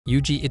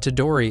Yuji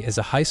Itadori is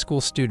a high school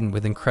student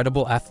with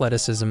incredible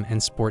athleticism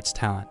and sports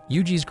talent.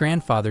 Yuji's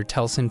grandfather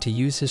tells him to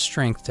use his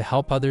strength to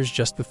help others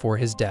just before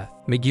his death.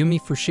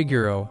 Megumi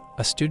Fushiguro,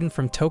 a student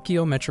from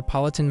Tokyo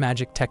Metropolitan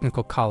Magic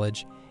Technical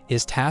College,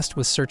 is tasked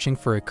with searching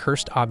for a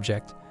cursed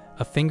object,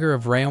 a finger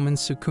of Ryomen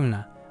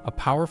Sukuna, a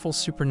powerful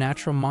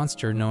supernatural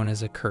monster known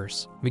as a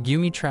curse.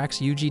 Megumi tracks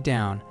Yuji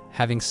down,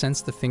 having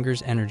sensed the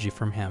finger's energy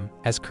from him.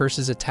 As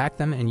curses attack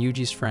them and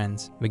Yuji's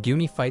friends,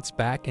 Megumi fights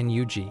back and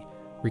Yuji,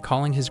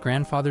 recalling his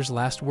grandfather's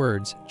last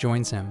words,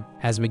 joins him.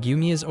 As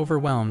Megumi is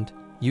overwhelmed,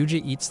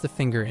 Yuji eats the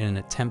finger in an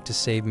attempt to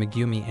save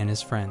Megumi and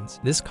his friends.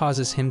 This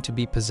causes him to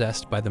be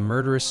possessed by the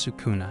murderous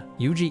Sukuna.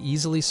 Yuji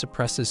easily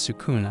suppresses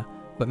Sukuna,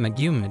 but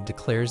Megumi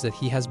declares that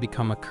he has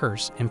become a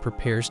curse and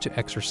prepares to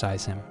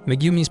exorcise him.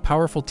 Megumi's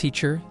powerful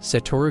teacher,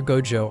 Satoru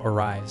Gojo,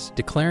 arrives.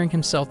 Declaring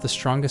himself the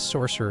strongest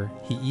sorcerer,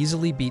 he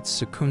easily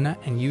beats Sukuna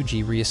and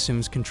Yuji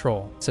reassumes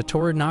control.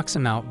 Satoru knocks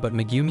him out, but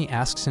Megumi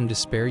asks him to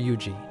spare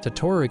Yuji.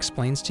 Satoru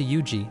explains to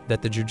Yuji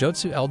that the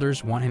Jujutsu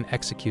elders want him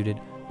executed,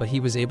 but he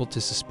was able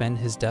to suspend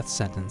his death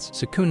sentence.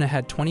 Sukuna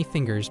had 20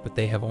 fingers, but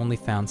they have only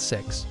found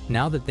 6.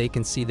 Now that they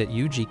can see that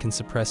Yuji can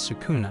suppress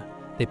Sukuna,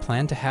 they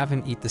plan to have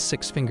him eat the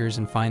 6 fingers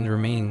and find the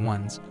remaining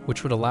ones,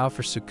 which would allow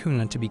for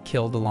Sukuna to be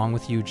killed along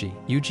with Yuji.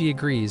 Yuji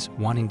agrees,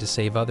 wanting to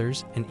save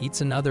others, and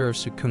eats another of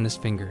Sukuna's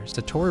fingers.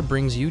 Satoru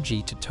brings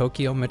Yuji to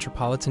Tokyo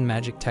Metropolitan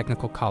Magic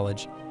Technical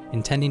College,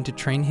 intending to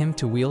train him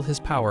to wield his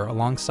power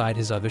alongside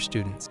his other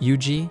students.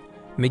 Yuji,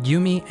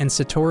 Megumi, and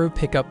Satoru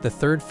pick up the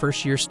third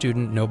first-year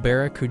student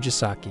Nobara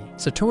Kujisaki.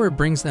 Satoru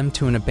brings them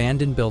to an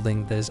abandoned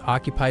building that is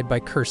occupied by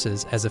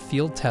curses as a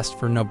field test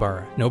for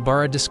Nobara.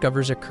 Nobara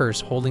discovers a curse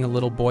holding a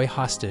little boy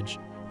hostage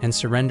and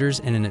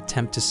surrenders in an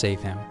attempt to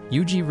save him.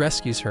 Yuji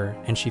rescues her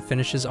and she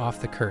finishes off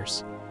the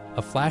curse.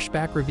 A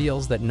flashback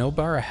reveals that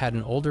Nobara had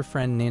an older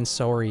friend named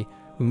Saori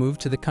who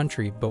moved to the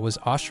country but was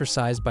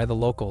ostracized by the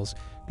locals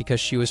because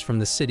she was from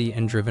the city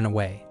and driven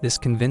away. This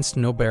convinced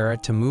Nobara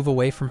to move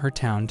away from her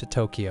town to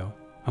Tokyo.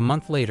 A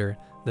month later,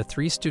 the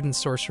 3 student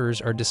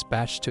sorcerers are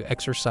dispatched to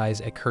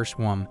exorcise a cursed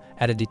womb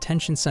at a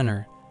detention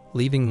center,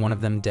 leaving one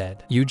of them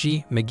dead.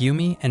 Yuji,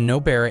 Megumi, and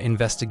Nobara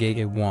investigate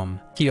a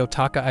womb.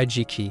 Kiyotaka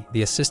Ijiki,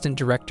 the assistant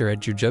director at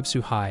Jujutsu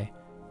High,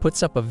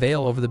 puts up a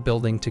veil over the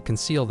building to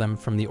conceal them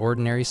from the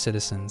ordinary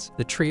citizens.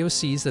 The trio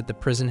sees that the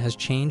prison has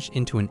changed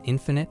into an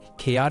infinite,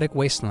 chaotic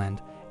wasteland,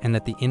 and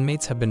that the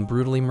inmates have been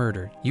brutally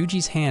murdered.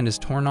 Yuji's hand is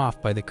torn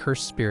off by the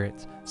cursed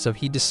spirits, so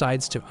he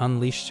decides to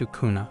unleash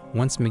Sukuna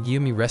once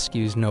Megumi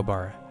rescues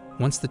Nobara.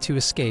 Once the two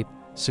escape,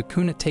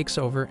 Sukuna takes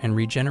over and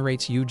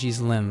regenerates Yuji's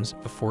limbs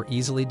before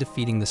easily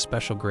defeating the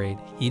special grade,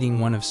 eating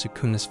one of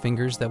Sukuna's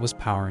fingers that was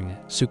powering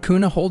it.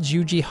 Sukuna holds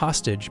Yuji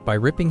hostage by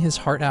ripping his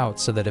heart out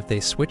so that if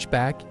they switch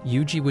back,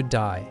 Yuji would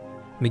die.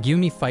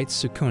 Megumi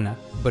fights Sukuna,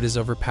 but is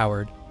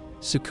overpowered.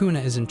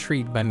 Sukuna is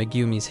intrigued by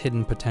Megumi's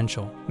hidden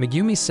potential.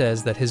 Megumi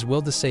says that his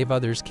will to save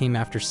others came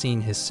after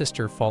seeing his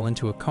sister fall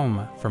into a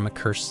coma from a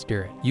cursed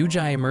spirit.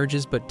 Yuji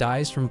emerges but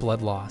dies from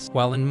blood loss.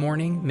 While in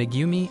mourning,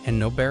 Megumi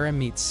and Nobara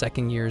meet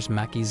second years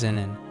Maki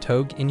Zenin,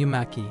 Toge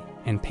Inumaki,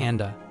 and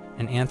Panda,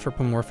 an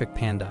anthropomorphic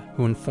panda,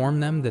 who inform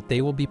them that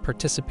they will be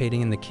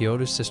participating in the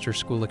Kyoto Sister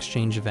School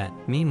exchange event.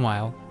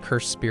 Meanwhile,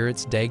 cursed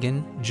spirits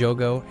Dagon,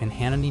 Jogo, and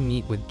Hanami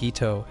meet with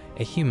Geto,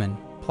 a human,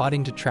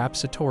 plotting to trap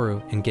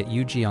Satoru and get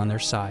Yuji on their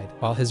side.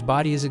 While his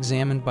body is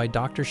examined by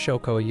Dr.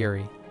 Shoko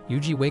Ayuri,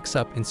 Yuji wakes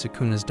up in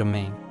Sukuna's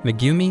domain.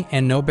 Megumi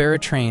and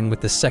Nobara train with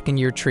the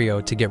second-year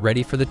trio to get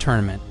ready for the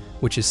tournament,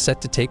 which is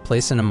set to take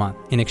place in a month.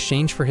 In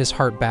exchange for his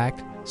heart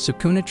back,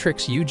 Sukuna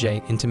tricks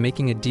Yuji into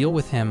making a deal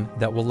with him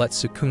that will let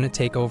Sukuna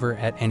take over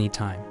at any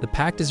time. The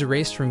pact is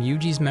erased from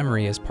Yuji's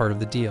memory as part of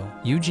the deal.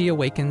 Yuji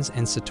awakens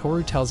and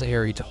Satoru tells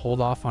Airi to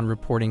hold off on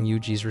reporting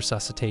Yuji's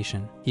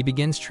resuscitation. He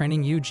begins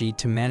training Yuji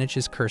to manage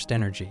his cursed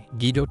energy.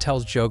 Geto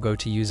tells Jogo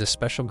to use a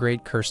special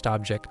grade cursed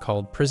object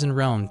called Prison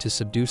Realm to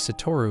subdue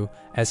Satoru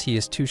as he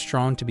is too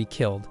strong to be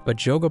killed, but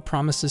Jogo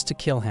promises to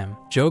kill him.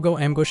 Jogo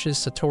ambushes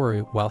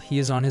Satoru while he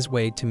is on his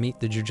way to meet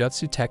the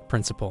Jujutsu Tech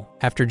principal.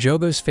 After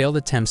Jogo's failed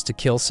attempts to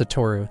kill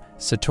Satoru,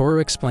 Satoru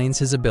explains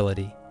his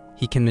ability.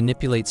 He can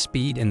manipulate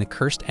speed and the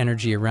cursed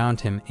energy around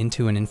him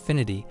into an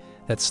infinity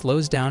that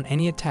slows down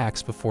any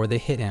attacks before they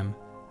hit him.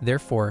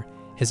 Therefore,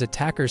 his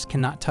attackers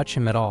cannot touch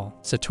him at all.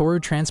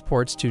 Satoru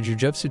transports to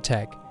Jujutsu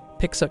Tech,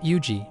 picks up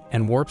Yuji,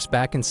 and warps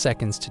back in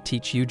seconds to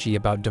teach Yuji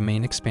about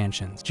domain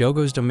expansions.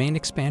 Jogo's domain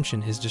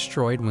expansion is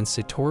destroyed when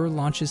Satoru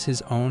launches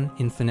his own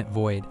infinite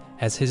void,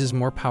 as his is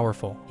more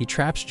powerful. He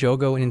traps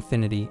Jogo in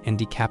infinity and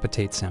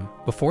decapitates him.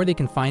 Before they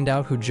can find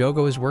out who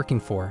Jogo is working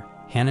for,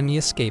 Hanami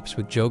escapes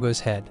with Jogo's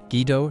head.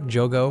 Geto,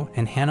 Jogo,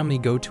 and Hanami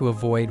go to a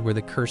void where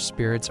the cursed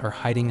spirits are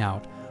hiding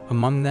out,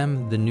 among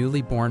them the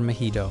newly born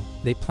Mahito.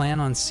 They plan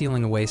on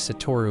sealing away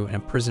Satoru in a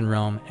prison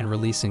realm and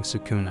releasing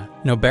Sukuna.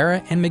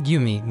 Nobara and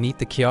Megumi meet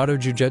the Kyoto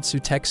Jujutsu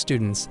Tech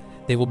students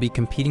they will be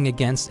competing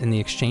against in the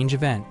exchange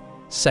event,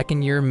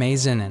 second-year Mei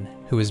Zenin,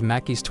 who is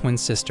Maki's twin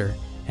sister,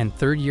 and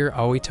third-year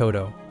Aoi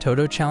Todo.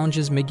 Todo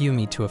challenges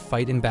Megumi to a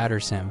fight and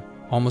batters him,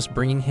 almost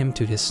bringing him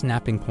to his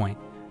snapping point.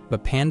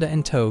 but Panda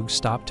and Toge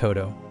stop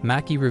Toto.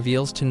 Maki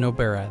reveals to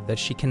Nobara that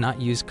she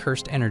cannot use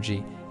cursed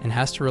energy and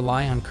has to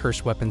rely on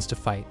cursed weapons to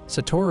fight.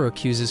 Satoru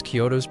accuses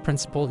Kyoto's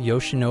principal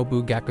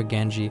Yoshinobu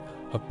Gakuganji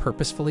of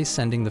purposefully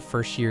sending the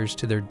first years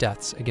to their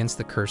deaths against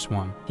the Cursed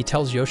One. He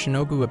tells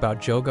Yoshinobu about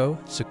Jogo,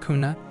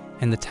 Sukuna,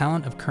 and the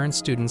talent of current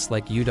students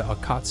like Yuta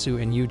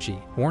Akatsu and Yuji,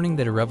 warning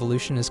that a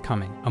revolution is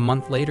coming. A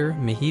month later,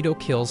 Mahito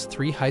kills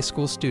 3 high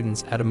school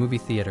students at a movie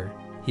theater.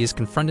 He is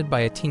confronted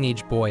by a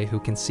teenage boy who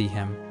can see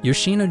him.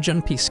 Yoshino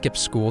Junpei skips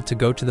school to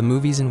go to the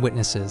movies and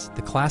witnesses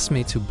the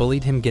classmates who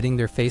bullied him getting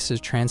their faces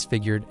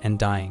transfigured and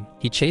dying.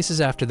 He chases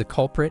after the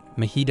culprit,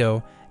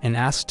 Mahito, and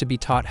asks to be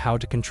taught how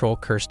to control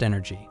cursed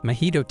energy.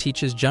 Mahito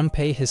teaches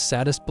Junpei his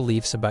saddest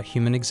beliefs about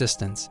human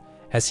existence,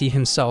 as he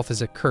himself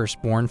is a curse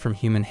born from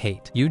human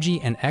hate. Yuji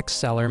and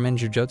ex-Sailorman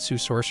Jujutsu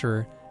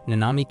sorcerer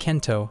Nanami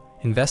Kento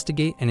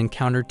investigate and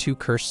encounter 2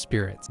 cursed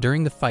spirits.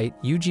 During the fight,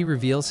 Yuji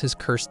reveals his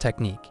curse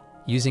technique,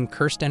 using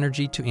cursed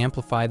energy to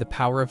amplify the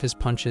power of his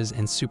punches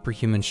and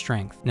superhuman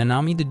strength.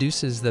 Nanami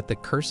deduces that the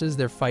curses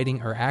they're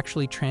fighting are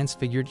actually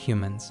transfigured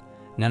humans.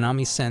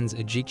 Nanami sends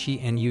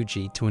Ejichi and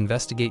Yuji to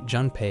investigate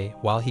Junpei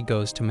while he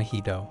goes to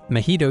Mahito.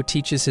 Mahito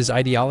teaches his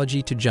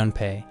ideology to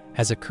Junpei.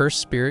 As a cursed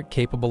spirit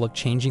capable of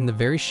changing the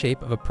very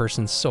shape of a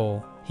person's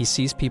soul, he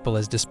sees people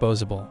as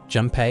disposable.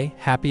 Junpei,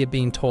 happy at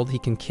being told he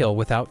can kill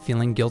without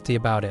feeling guilty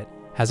about it,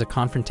 has a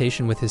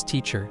confrontation with his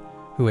teacher,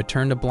 who had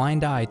turned a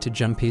blind eye to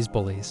Junpei's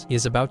bullies. He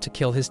is about to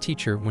kill his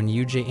teacher when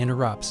Yuji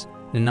interrupts.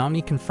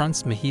 Nanami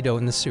confronts Mahito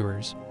in the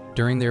sewers.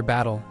 During their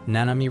battle,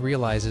 Nanami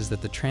realizes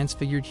that the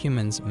transfigured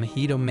humans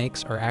Mahito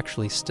makes are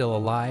actually still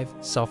alive,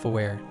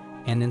 self-aware,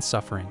 and in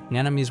suffering.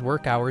 Nanami's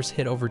work hours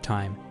hit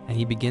overtime, and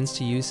he begins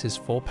to use his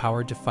full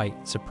power to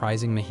fight,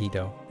 surprising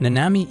Mahito.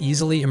 Nanami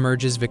easily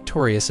emerges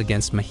victorious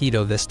against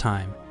Mahito this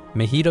time.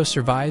 Mahito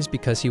survives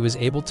because he was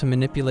able to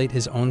manipulate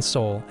his own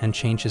soul and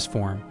change his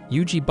form.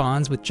 Yuji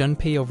bonds with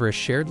Junpei over a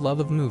shared love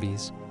of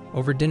movies.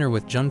 Over dinner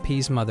with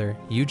Junpei's mother,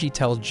 Yuji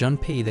tells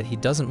Junpei that he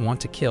doesn't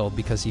want to kill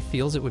because he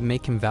feels it would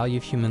make him value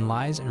human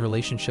lives and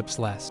relationships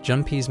less.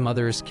 Junpei's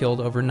mother is killed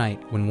overnight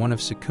when one of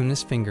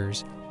Sukuna's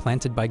fingers,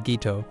 planted by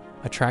Geto,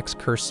 attracts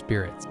cursed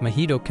spirits.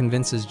 Mahito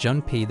convinces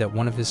Junpei that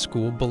one of his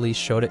school bullies,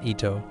 Shota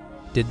Ito,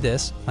 did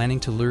this, planning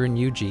to lure in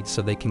Yuji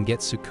so they can get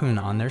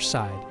Sukuna on their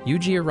side.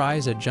 Yuji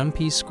arrives at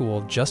Junpei's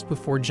school just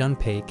before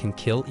Junpei can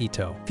kill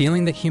Ito.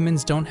 Feeling that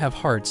humans don't have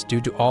hearts due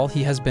to all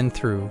he has been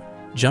through,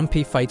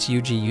 Junpei fights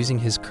Yuji using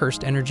his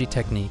cursed energy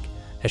technique,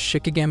 a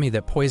shikigami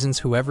that poisons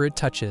whoever it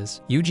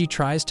touches. Yuji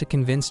tries to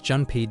convince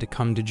Junpei to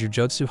come to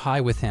Jujutsu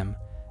High with him,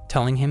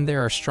 telling him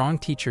there are strong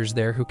teachers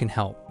there who can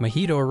help.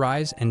 Mahito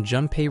arrives and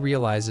Junpei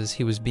realizes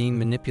he was being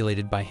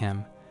manipulated by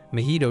him.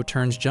 Mahito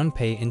turns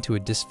Junpei into a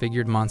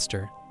disfigured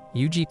monster.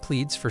 Yuji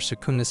pleads for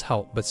Sukuna's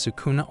help, but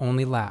Sukuna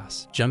only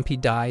laughs.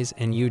 Junpei dies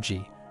and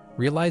Yuji,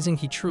 realizing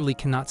he truly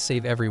cannot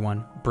save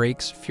everyone,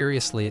 breaks,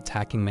 furiously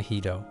attacking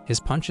Mahito. His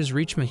punches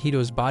reach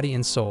Mahito's body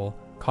and soul,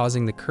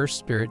 causing the cursed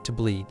spirit to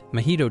bleed.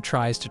 Mahito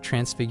tries to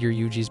transfigure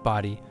Yuji's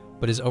body,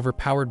 but is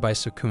overpowered by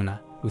Sukuna,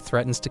 who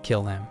threatens to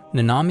kill him.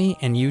 Nanami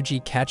and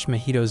Yuji catch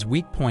Mahito's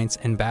weak points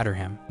and batter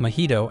him.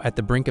 Mahito, at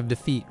the brink of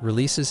defeat,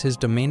 releases his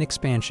domain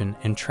expansion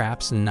and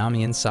traps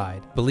Nanami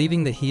inside.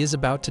 Believing that he is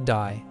about to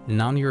die,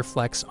 Nanami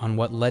reflects on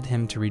what led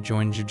him to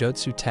rejoin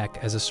Jujutsu Tech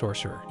as a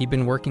sorcerer. He'd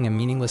been working a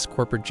meaningless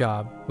corporate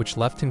job, which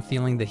left him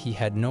feeling that he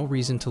had no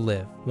reason to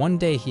live. One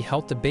day, he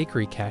helped a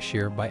bakery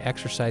cashier by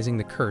exorcising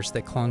the curse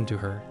that clung to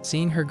her.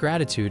 Seeing her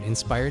gratitude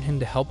inspired him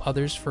to help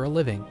others for a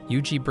living.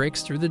 Yuji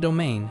breaks through the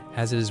domain,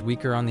 as it is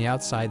weaker on the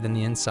outside than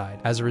the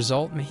inside. As a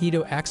result,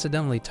 Mahito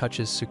accidentally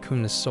touches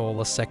Sukuna's soul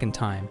a second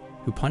time,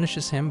 who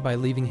punishes him by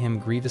leaving him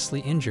grievously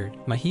injured.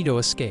 Mahito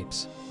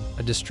escapes.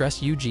 A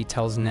distressed Yuji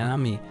tells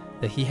Nanami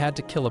that he had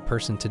to kill a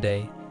person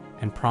today,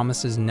 and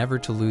promises never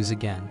to lose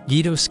again.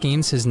 Geto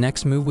schemes his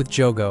next move with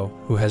Jogo,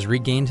 who has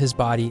regained his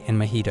body in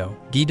Mahito.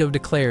 Geto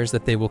declares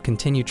that they will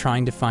continue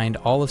trying to find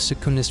all of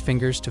Sukuna's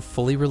fingers to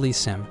fully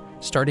release him,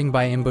 starting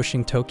by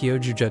ambushing Tokyo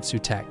Jujutsu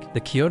Tech.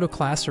 The Kyoto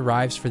class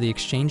arrives for the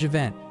exchange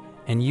event,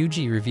 and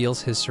Yuji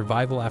reveals his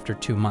survival after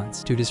 2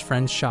 months. To his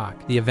friend's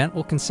shock, the event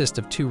will consist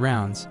of 2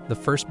 rounds, the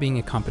first being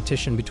a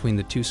competition between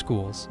the 2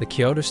 schools. The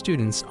Kyoto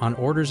students, on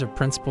orders of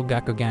Principal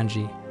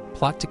Gakuganji,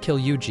 plot to kill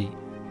Yuji,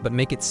 but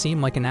make it seem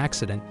like an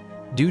accident,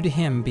 due to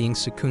him being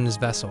Sukuna's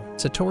vessel.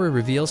 Satoru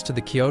reveals to the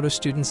Kyoto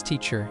student's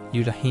teacher,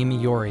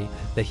 Yutahime Yori,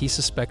 that he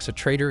suspects a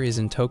traitor is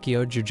in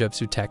Tokyo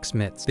Jujutsu Tech's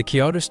midst. The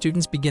Kyoto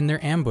students begin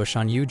their ambush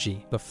on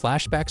Yuji, but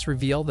flashbacks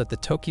reveal that the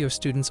Tokyo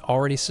students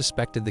already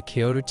suspected the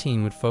Kyoto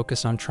team would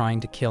focus on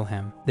trying to kill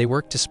him. They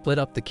work to split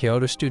up the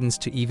Kyoto students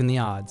to even the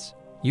odds.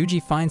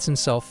 Yuji finds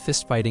himself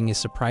fistfighting a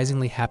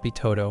surprisingly happy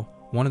Toto,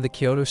 one of the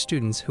Kyoto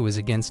students who is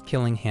against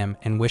killing him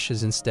and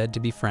wishes instead to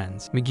be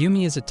friends.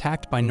 Megumi is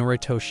attacked by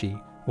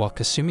Noritoshi, while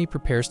Kasumi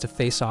prepares to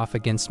face off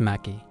against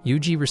Maki.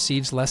 Yuji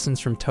receives lessons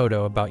from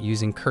Toto about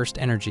using cursed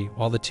energy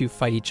while the two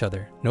fight each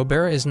other.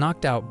 Nobara is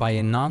knocked out by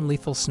a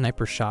non-lethal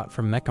sniper shot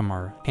from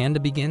Mekamaru. Panda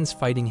begins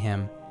fighting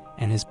him,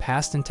 and his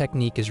past and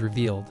technique is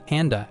revealed.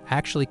 Panda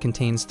actually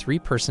contains 3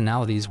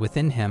 personalities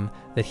within him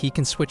that he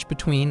can switch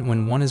between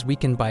when one is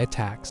weakened by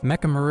attacks.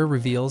 Mechamura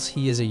reveals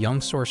he is a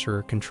young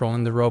sorcerer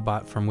controlling the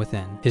robot from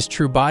within. His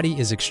true body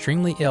is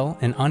extremely ill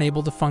and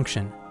unable to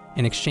function.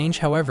 In exchange,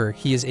 however,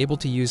 he is able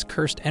to use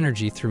cursed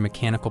energy through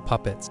mechanical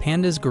puppets.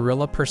 Panda's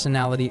gorilla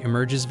personality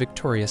emerges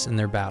victorious in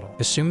their battle.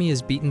 Kasumi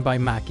is beaten by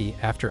Maki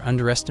after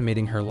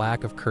underestimating her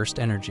lack of cursed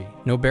energy.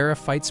 Nobara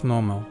fights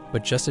Momo,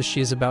 but just as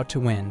she is about to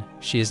win,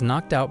 she is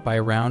knocked out by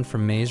a round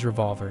from Mei's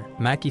revolver.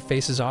 Maki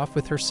faces off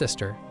with her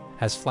sister,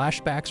 as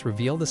flashbacks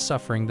reveal the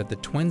suffering that the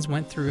twins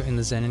went through in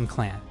the Zenin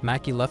clan.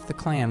 Maki left the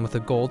clan with a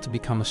goal to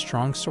become a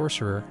strong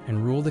sorcerer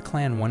and rule the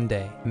clan one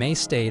day. Mei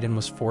stayed and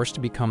was forced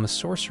to become a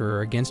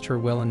sorcerer against her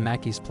will in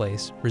Maki's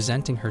place,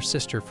 resenting her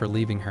sister for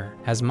leaving her.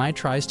 As Mai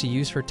tries to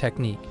use her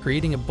technique,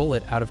 creating a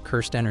bullet out of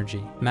cursed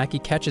energy,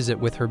 Maki catches it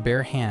with her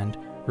bare hand,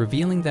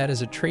 revealing that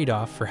as a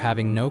trade-off for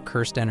having no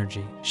cursed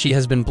energy. She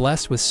has been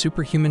blessed with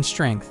superhuman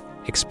strength,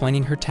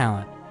 explaining her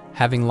talent.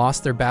 Having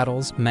lost their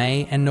battles,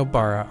 Mei and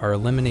Nobara are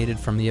eliminated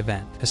from the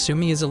event.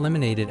 Kasumi is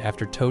eliminated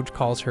after Toge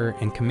calls her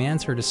and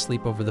commands her to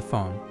sleep over the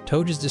phone.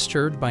 Toge is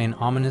disturbed by an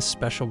ominous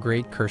special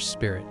grade cursed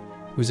spirit,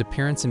 whose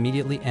appearance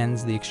immediately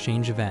ends the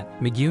exchange event.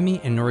 Megumi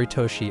and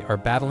Noritoshi are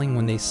battling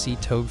when they see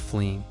Toge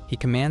fleeing. He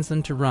commands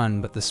them to run,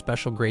 but the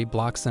special grade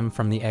blocks them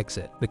from the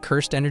exit. The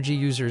cursed energy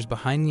users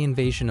behind the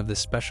invasion of the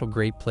special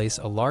grade place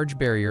a large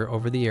barrier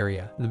over the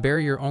area. The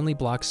barrier only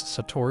blocks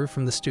Satoru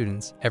from the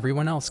students.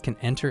 Everyone else can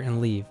enter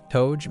and leave.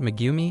 Toge,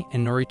 Megumi,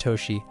 and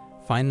Noritoshi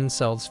find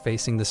themselves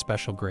facing the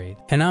special grade.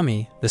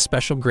 Hanami, the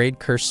special grade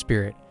cursed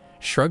spirit,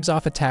 shrugs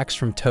off attacks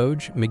from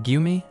Toge,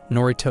 Megumi,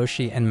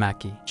 Noritoshi, and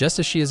Maki. Just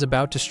as she is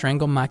about to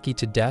strangle Maki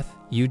to death,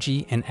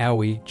 Yuji and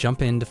Aoi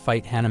jump in to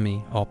fight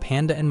Hanami, while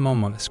Panda and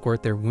Momo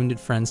escort their wounded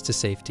friends to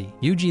safety.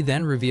 Yuji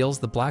then reveals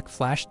the Black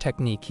Flash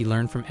technique he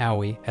learned from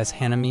Aoi as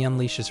Hanami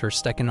unleashes her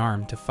second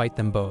arm to fight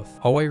them both.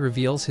 Aoi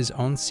reveals his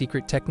own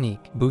secret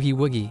technique, Boogie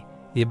Woogie,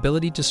 the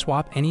ability to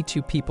swap any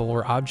 2 people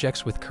or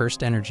objects with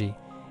cursed energy,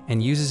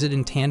 and uses it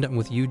in tandem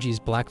with Yuji's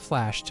Black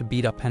Flash to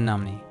beat up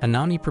Hanami.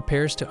 Hanami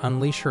prepares to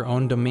unleash her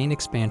own domain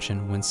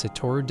expansion when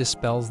Satoru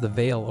dispels the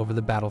veil over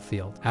the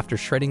battlefield. After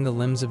shredding the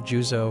limbs of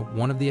Juzo,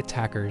 one of the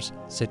attackers,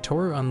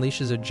 Satoru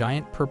unleashes a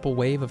giant purple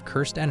wave of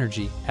cursed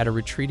energy at a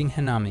retreating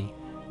Hanami,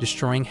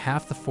 destroying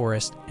half the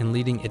forest and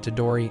leaving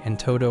Itadori and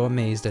Todo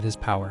amazed at his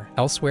power.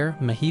 Elsewhere,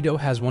 Mahito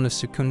has one of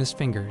Sukuna's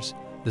fingers.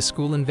 The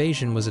school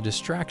invasion was a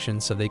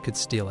distraction so they could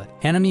steal it.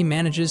 Hanami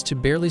manages to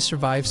barely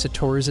survive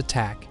Satoru's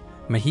attack.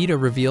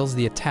 Mahito reveals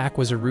the attack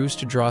was a ruse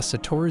to draw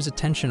Satoru's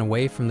attention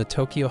away from the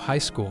Tokyo High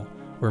School,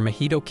 where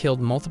Mahito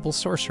killed multiple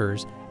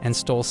sorcerers and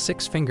stole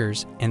 6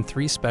 fingers and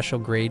 3 special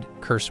grade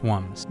curse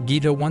wombs.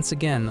 Geto once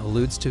again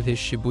alludes to his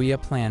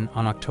Shibuya plan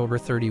on October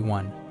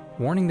 31,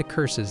 warning the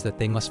curses that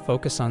they must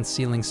focus on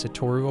sealing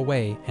Satoru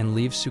away and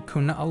leave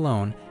Sukuna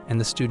alone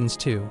and the students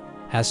too,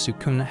 as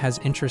Sukuna has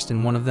interest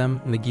in one of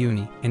them,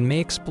 Megumi, and may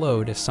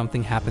explode if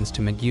something happens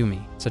to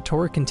Megumi.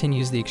 Satoru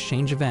continues the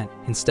exchange event.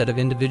 Instead of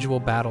individual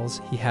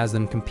battles, he has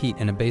them compete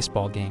in a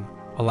baseball game,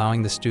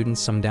 allowing the students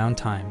some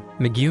downtime.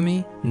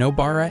 Megumi,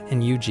 Nobara,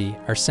 and Yuji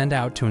are sent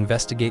out to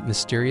investigate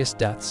mysterious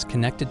deaths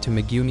connected to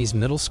Megumi's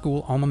middle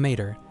school alma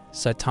mater,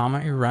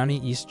 Saitama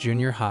Irani East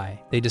Junior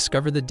High. They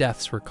discover the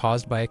deaths were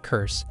caused by a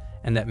curse,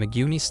 and that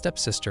Megumi's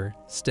stepsister,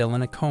 still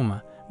in a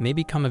coma, may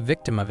become a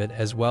victim of it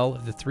as well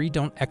if the 3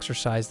 don't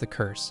exorcise the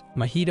curse.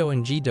 Mahito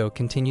and Geto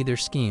continue their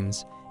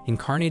schemes,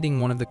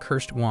 incarnating one of the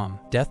cursed womb,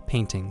 death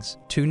paintings.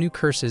 2 new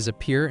curses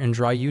appear and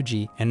draw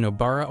Yuji and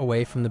Nobara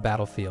away from the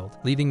battlefield,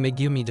 leaving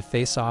Megumi to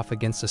face off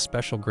against a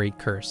special grade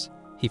curse.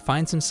 He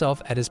finds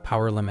himself at his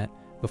power limit,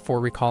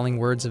 before recalling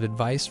words of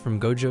advice from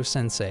Gojo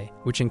Sensei,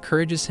 which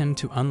encourages him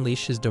to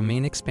unleash his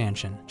domain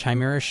expansion,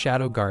 Chimera's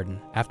Shadow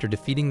Garden. After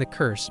defeating the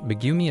curse,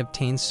 Megumi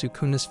obtains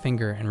Sukuna's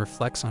finger and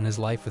reflects on his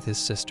life with his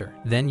sister.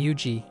 Then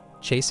Yuji,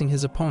 chasing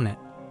his opponent,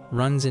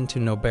 runs into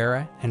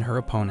Nobara and her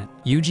opponent.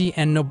 Yuji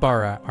and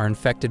Nobara are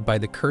infected by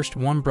the cursed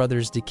One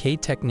Brother's decay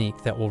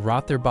technique that will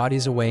rot their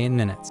bodies away in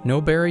minutes.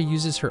 Nobara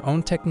uses her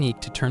own technique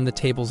to turn the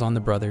tables on the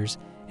brothers,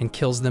 and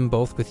kills them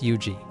both with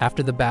Yuji.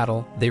 After the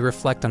battle, they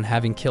reflect on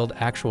having killed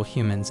actual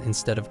humans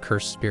instead of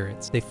cursed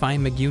spirits. They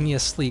find Megumi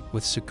asleep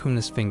with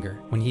Sukuna's finger.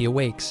 When he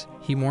awakes,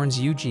 he warns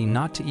Yuji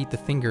not to eat the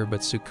finger, but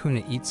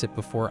Sukuna eats it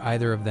before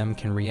either of them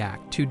can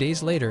react. 2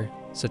 days later,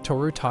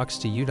 Satoru talks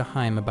to Yuta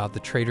Haim about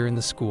the traitor in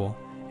the school,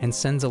 and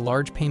sends a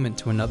large payment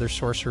to another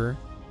sorcerer,